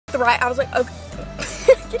I was like, okay.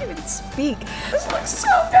 I can't even speak. This looks so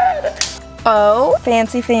good. Oh,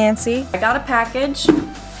 fancy, fancy. I got a package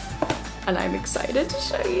and I'm excited to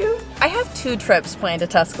show you. I have 2 trips planned to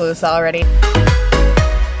Tuscaloosa already.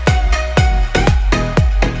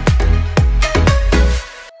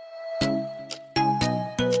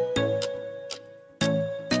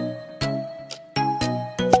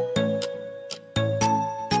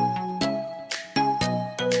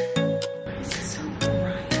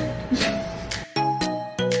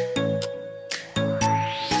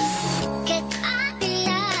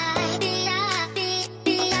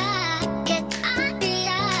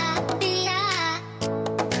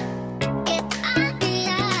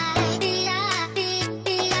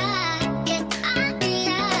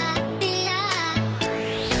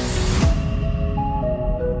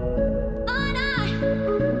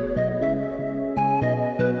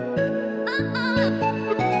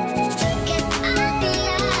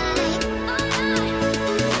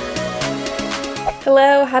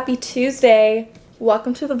 Hello, happy Tuesday.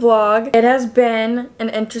 Welcome to the vlog. It has been an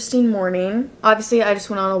interesting morning. Obviously, I just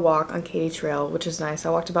went on a walk on Katy Trail, which is nice. I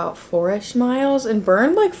walked about 4-ish miles and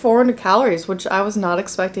burned like 400 calories, which I was not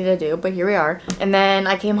expecting to do, but here we are. And then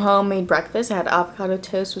I came home, made breakfast. I had avocado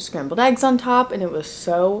toast with scrambled eggs on top, and it was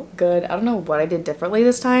so good. I don't know what I did differently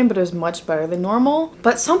this time, but it was much better than normal.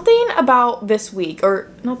 But something about this week, or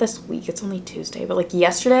not this week, it's only Tuesday, but like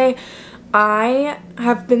yesterday, I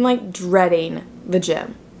have been like dreading the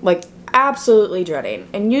gym, like absolutely dreading.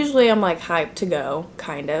 And usually I'm like hyped to go,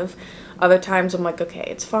 kind of. Other times I'm like, okay,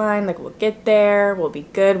 it's fine, like we'll get there, we'll be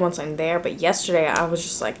good once I'm there. But yesterday I was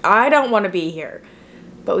just like, I don't want to be here,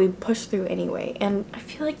 but we pushed through anyway. And I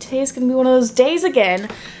feel like today is gonna be one of those days again,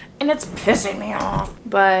 and it's pissing me off.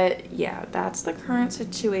 But yeah, that's the current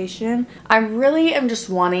situation. I really am just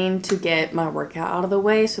wanting to get my workout out of the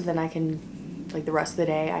way so then I can, like the rest of the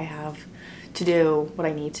day I have to do what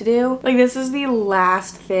I need to do. Like this is the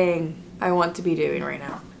last thing I want to be doing right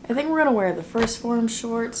now. I think we're gonna wear the First Form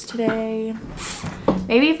shorts today.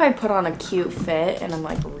 Maybe if I put on a cute fit and I'm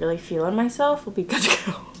like really feeling myself, we'll be good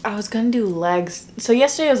to go. I was gonna do legs. So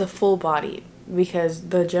yesterday was a full body because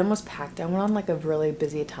the gym was packed. I went on like a really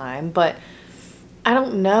busy time, but I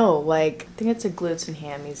don't know, like I think it's a glutes and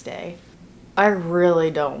hammies day. I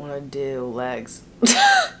really don't want to do legs.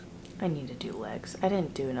 I need to do legs. I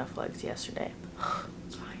didn't do enough legs yesterday.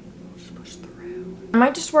 It's fine. We'll just push through. I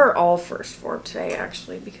might just wear all First Form today,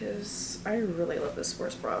 actually, because I really love this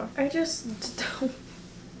sports bra. I just don't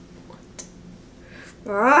want.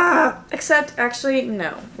 Except, actually,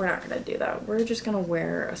 no. We're not going to do that. We're just going to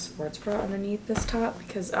wear a sports bra underneath this top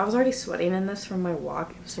because I was already sweating in this from my walk.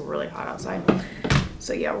 It was really hot outside.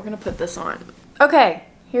 So, yeah, we're going to put this on. Okay,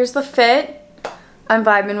 here's the fit. I'm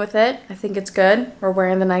vibing with it. I think it's good. We're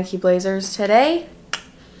wearing the Nike Blazers today.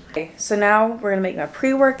 Okay, so now we're gonna make my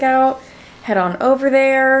pre-workout, head on over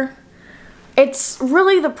there. It's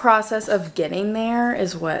really the process of getting there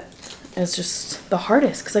is what is just the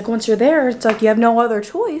hardest. Cause like once you're there, it's like you have no other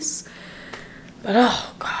choice. But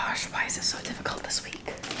oh gosh, why is it so difficult this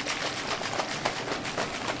week?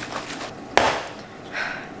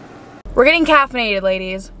 We're getting caffeinated,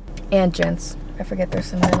 ladies. And gents. I forget there's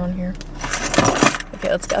some men on here. Okay,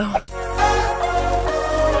 let's go.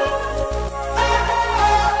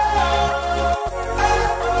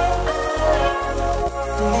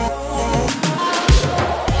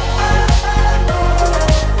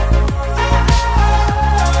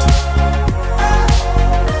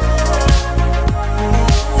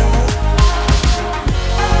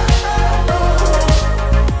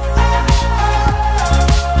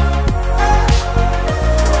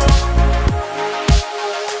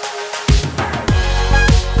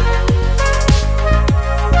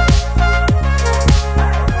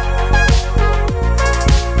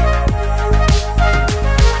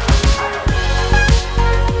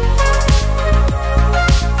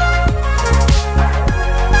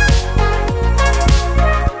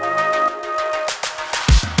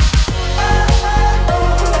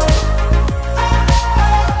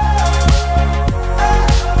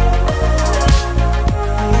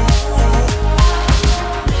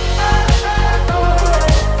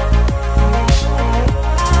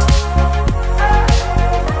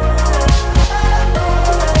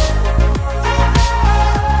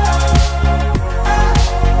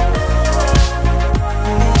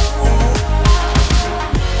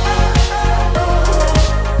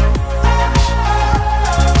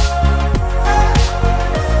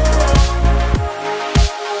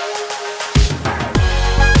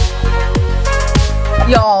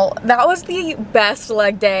 Y'all, that was the best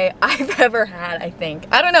leg day I've ever had, I think.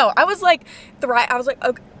 I don't know. I was like,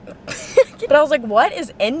 okay. But I was like, what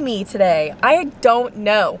is in me today? I don't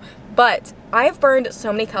know. But I've burned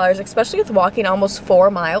so many calories, especially with walking almost 4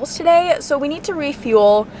 miles today. So we need to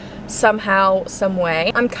refuel somehow, some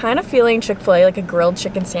way. I'm kind of feeling Chick-fil-A, like a grilled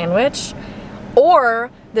chicken sandwich, or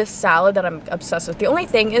this salad that I'm obsessed with. The only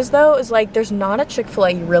thing is though, is like there's not a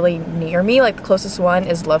Chick-fil-A really near me. Like the closest one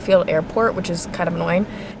is Love Airport, which is kind of annoying.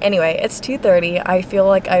 Anyway, it's 2:30. I feel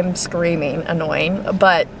like I'm screaming annoying,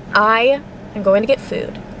 but I am going to get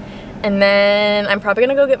food. And then I'm probably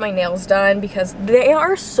gonna go get my nails done because they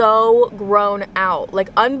are so grown out, like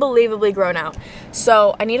unbelievably grown out.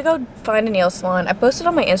 So I need to go find a nail salon. I posted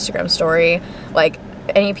on my Instagram story, like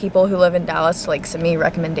any people who live in Dallas to like send me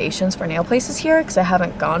recommendations for nail places here because I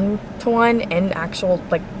haven't gone to one in actual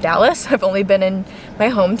like Dallas. I've only been in my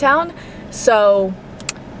hometown. So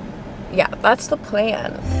yeah, that's the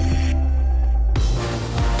plan.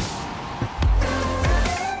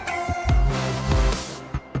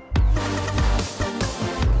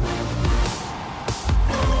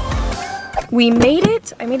 We made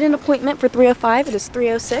it. I made an appointment for 3:05. It is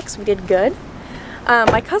 3:06. We did good.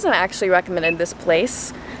 My cousin actually recommended this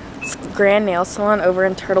place. It's Grand Nail Salon over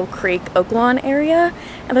in Turtle Creek, Oaklawn area.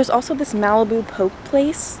 And there's also this Malibu poke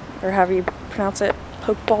place, or however you pronounce it,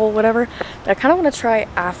 poke bowl, whatever, that I kind of want to try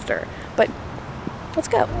after. But let's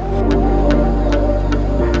go.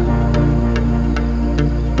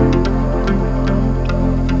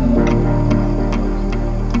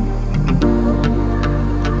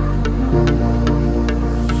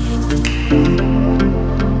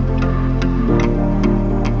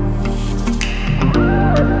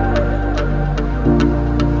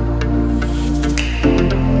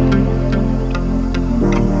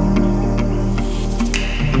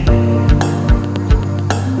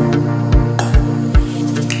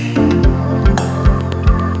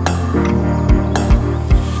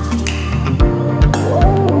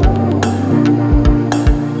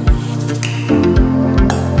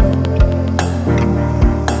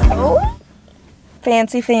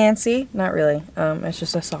 Fancy. Not really. It's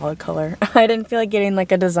just a solid color. I didn't feel like getting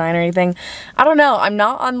like a design or anything. I don't know. I'm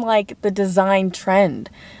not on like the design trend.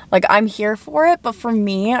 Like I'm here for it, but for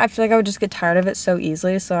me, I feel like I would just get tired of it so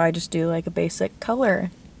easily. So I just do like a basic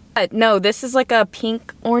color. But no, this is like a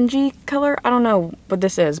pink orangey color. I don't know what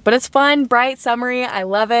this is, but it's fun, bright, summery. I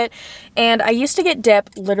love it. And I used to get dip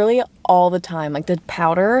literally all the time, like the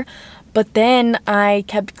powder. But then I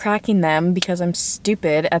kept cracking them because I'm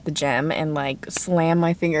stupid at the gym and like slam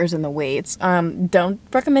my fingers in the weights. Don't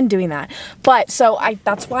recommend doing that. But so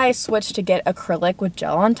that's why I switched to get acrylic with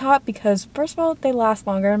gel on top, because first of all, they last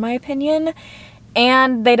longer in my opinion,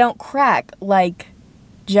 and they don't crack like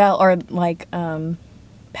gel or like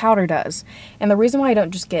powder does. And the reason why I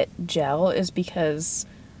don't just get gel is because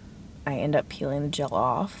I end up peeling the gel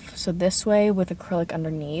off. So this way with acrylic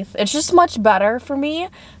underneath, it's just much better for me.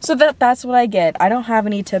 So that's what I get. I don't have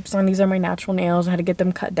any tips on these. Are my natural nails. I had to get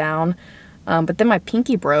them cut down. But then my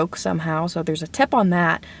pinky broke somehow, so there's a tip on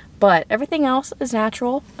that. But everything else is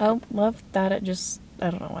natural. Oh, love that. I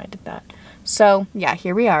don't know why I did that. So yeah,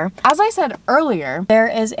 here we are. As I said earlier, there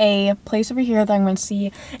is a place over here that I'm going to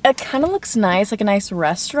see. It kind of looks nice, like a nice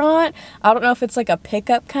restaurant. I don't know if it's like a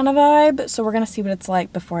pickup kind of vibe, so we're going to see what it's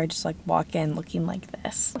like before I just like walk in looking like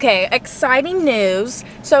this. Okay, exciting news.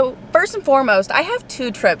 So first and foremost, I have 2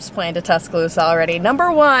 trips planned to Tuscaloosa already.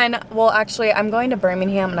 Number 1, well actually I'm going to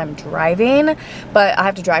Birmingham and I'm driving, but I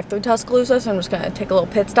have to drive through Tuscaloosa, so I'm just going to take a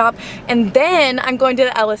little pit stop. And then I'm going to the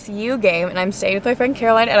LSU game and I'm staying with my friend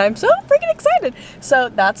Caroline, and I'm so freaking excited. So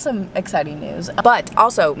that's some exciting news. But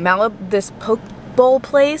also Malibu, this poke bowl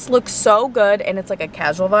place looks so good, and it's like a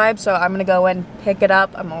casual vibe, so I'm gonna go and pick it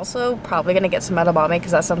up. I'm also probably gonna get some edamame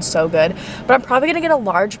because that sounds so good, but I'm probably gonna get a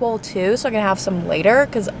large bowl too, so I can have some later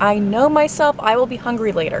because I know myself, I will be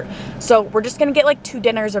hungry later. So we're just gonna get like 2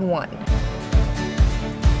 dinners in one.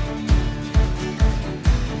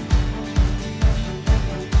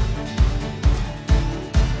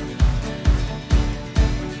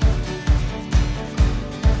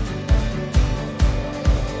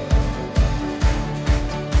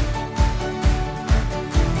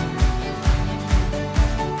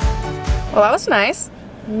 Well, that was nice.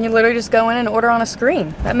 You literally just go in and order on a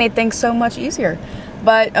screen. That made things so much easier.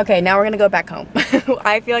 But okay, now we're gonna go back home.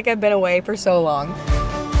 I feel like I've been away for so long.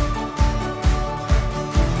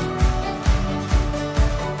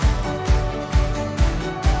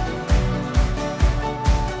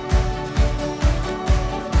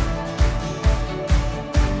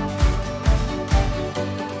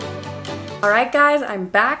 All right, guys, I'm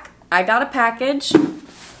back. I got a package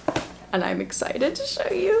and I'm excited to show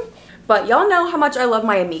you. but y'all know how much I love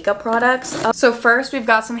my Amika products. So first we've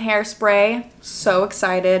got some hairspray. So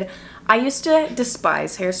excited. I used to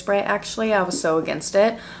despise hairspray, actually. I was so against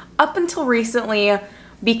it up until recently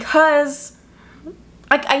because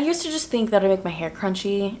like I used to just think that it'd make my hair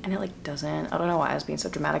crunchy, and it like doesn't. I don't know why I was being so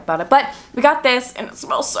dramatic about it, but we got this and it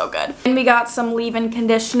smells so good. And we got some leave-in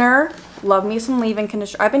conditioner. Love me some leave-in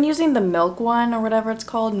conditioner. I've been using the Milk one or whatever it's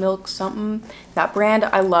called, Milk something. That brand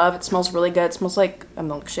I love. It smells really good. It smells like a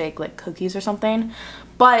milkshake, like cookies or something.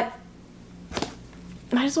 But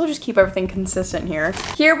might as well just keep everything consistent here.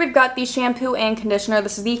 Here we've got the shampoo and conditioner.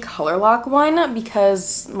 This is the Color Lock one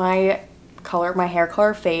because my hair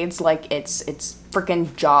color fades like it's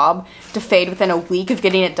freaking job to fade within a week of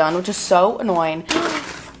getting it done, which is so annoying.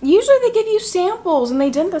 Usually they give you samples and they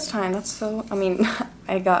didn't this time. That's so, I mean,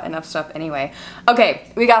 I got enough stuff anyway.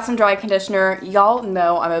 Okay, we got some dry conditioner. Y'all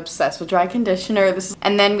know I'm obsessed with dry conditioner.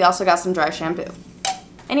 And then we also got some dry shampoo.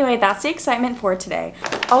 Anyway, that's the excitement for today.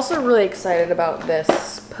 Also really excited about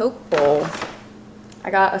this poke bowl. I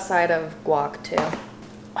got a side of guac too.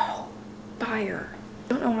 Oh, fire.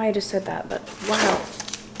 I don't know why I just said that, but wow.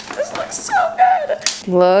 This looks so good.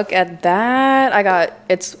 Look at that.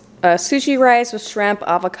 It's sushi rice with shrimp,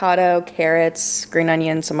 avocado, carrots, green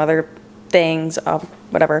onions, some other things,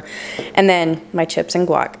 whatever. And then my chips and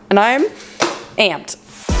guac. And I'm amped.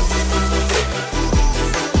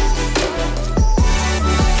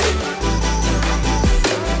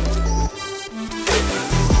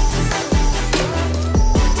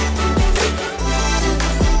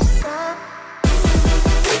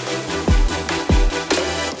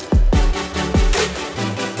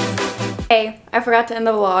 Hey, I forgot to end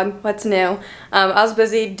the vlog. What's new? I was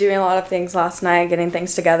busy doing a lot of things last night, getting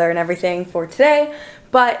things together and everything for today.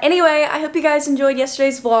 But anyway, I hope you guys enjoyed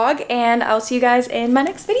yesterday's vlog, and I'll see you guys in my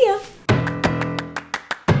next video.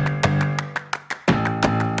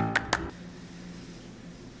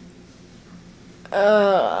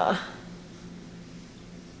 Ugh.